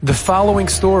The following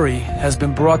story has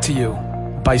been brought to you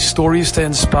by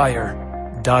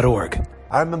StoriesToInspire.org.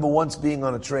 I remember once being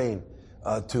on a train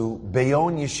to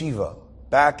Bayonne Yeshiva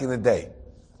back in the day.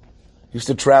 Used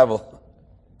to travel.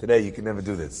 Today you can never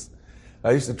do this.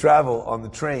 I used to travel on the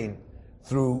train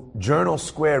through Journal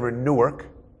Square in Newark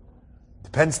to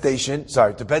Penn Station,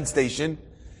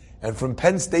 and from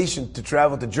Penn Station to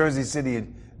travel to Jersey City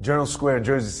and Journal Square in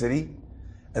Jersey City,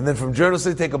 and then from Journal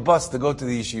City take a bus to go to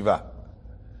the yeshiva.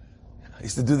 I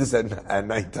used to do this at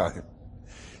nighttime.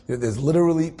 You know, there's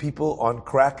literally people on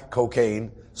crack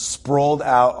cocaine sprawled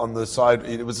out on the side.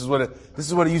 This is what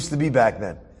it used to be back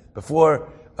then, before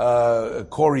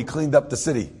Corey cleaned up the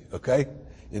city. Okay,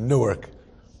 in Newark,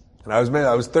 and I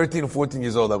was 13 or 14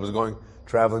 years old. I was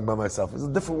traveling by myself. It was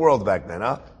a different world back then,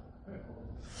 huh?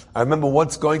 I remember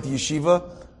once going to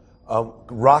yeshiva,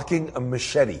 rocking a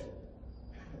machete.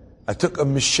 I took a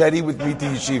machete with me to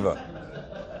yeshiva.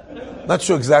 Not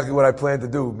sure exactly what I planned to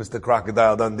do, Mr.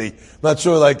 Crocodile Dundee. Not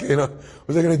sure, what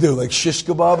was I going to do? Like shish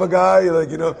kebab a guy?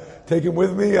 Take him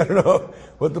with me? I don't know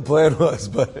what the plan was,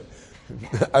 but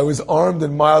I was armed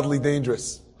and mildly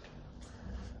dangerous.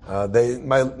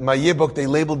 My yearbook, they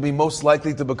labeled me most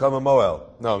likely to become a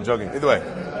Moel. No, I'm joking. Either way.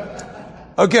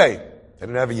 Okay. I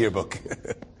didn't have a yearbook.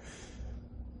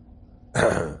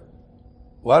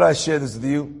 Why do I share this with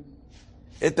you?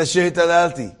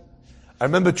 I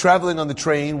remember traveling on the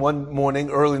train one morning,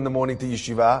 early in the morning to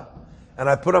yeshiva, and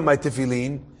I put on my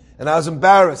tefillin, and I was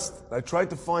embarrassed. I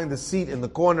tried to find a seat in the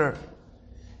corner.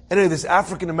 Anyway, this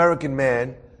African-American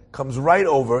man comes right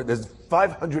over. There's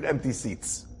 500 empty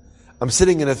seats. I'm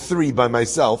sitting in a 3 by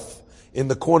myself, in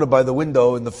the corner by the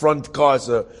window, in the front car,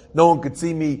 so no one could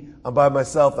see me. I'm by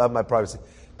myself, I have my privacy.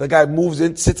 The guy moves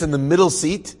in, sits in the middle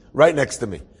seat, right next to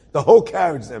me. The whole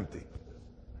carriage is empty.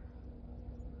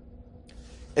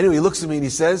 Anyway, he looks at me and he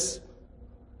says,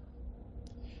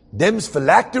 "Dem's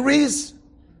phylacteries?"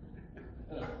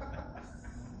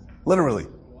 Literally.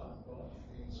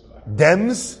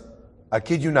 Dems, I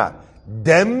kid you not.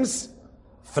 Dems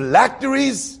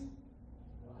phylacteries?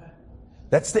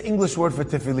 That's the English word for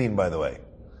tefillin, by the way.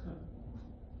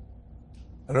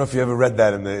 I don't know if you ever read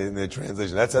that in the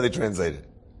translation. That's how they translate it.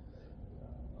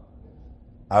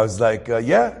 I was like,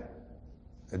 yeah.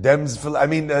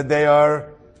 Dems, they are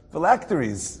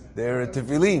phylacteries. They're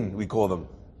tefillin, we call them.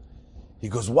 He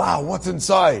goes, "Wow, what's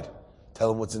inside?"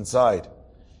 Tell him what's inside.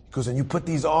 He goes, "And you put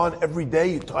these on every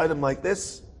day? You tie them like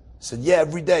this?" I said, "Yeah,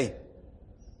 every day."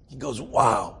 He goes,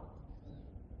 "Wow,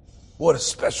 what a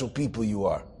special people you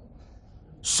are.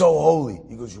 So holy."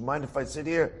 He goes, "You mind if I sit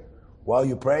here while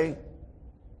you pray?"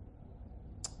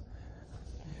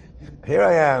 Here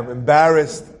I am,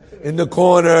 embarrassed, in the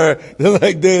corner,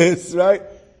 like this, right?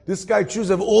 This guy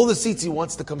chooses of all the seats, he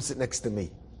wants to come sit next to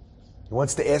me. He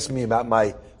wants to ask me about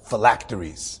my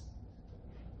phylacteries.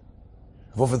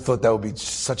 I've often thought that would be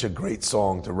such a great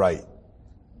song to write.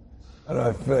 I don't know,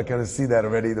 I feel I kind of see that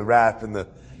already, the rap and the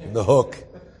hook.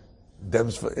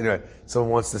 Anyway,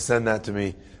 someone wants to send that to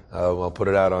me. I'll put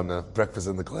it out on Breakfast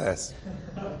in the Class.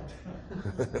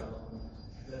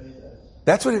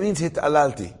 That's what it means, hit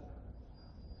alalti.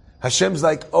 Hashem's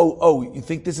like, oh, you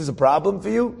think this is a problem for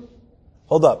you?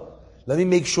 Hold up. Let me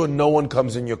make sure no one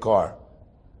comes in your car.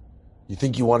 You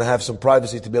think you want to have some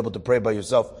privacy to be able to pray by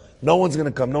yourself? No one's going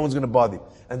to come. No one's going to bother you.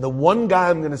 And the one guy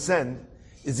I'm going to send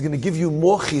is going to give you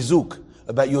more chizuk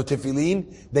about your tefillin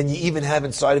than you even have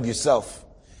inside of yourself.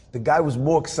 The guy was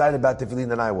more excited about tefillin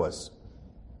than I was.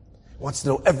 He wants to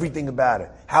know everything about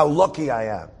it. How lucky I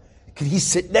am. Can he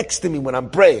sit next to me when I'm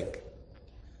praying?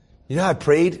 You know how I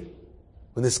prayed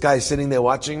when this guy is sitting there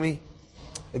watching me?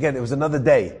 Again, it was another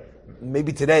day.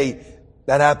 Maybe today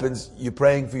that happens, you're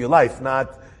praying for your life,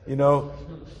 not,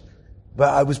 But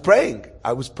I was praying.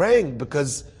 I was praying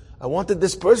because I wanted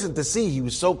this person to see. He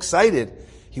was so excited.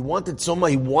 He wanted so much.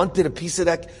 He wanted a piece of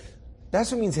that.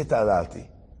 That's what means hitalalti.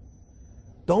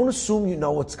 Don't assume you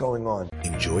know what's going on.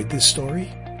 Enjoyed this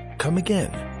story? Come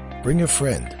again. Bring a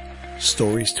friend.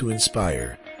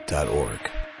 StoriesToInspire.org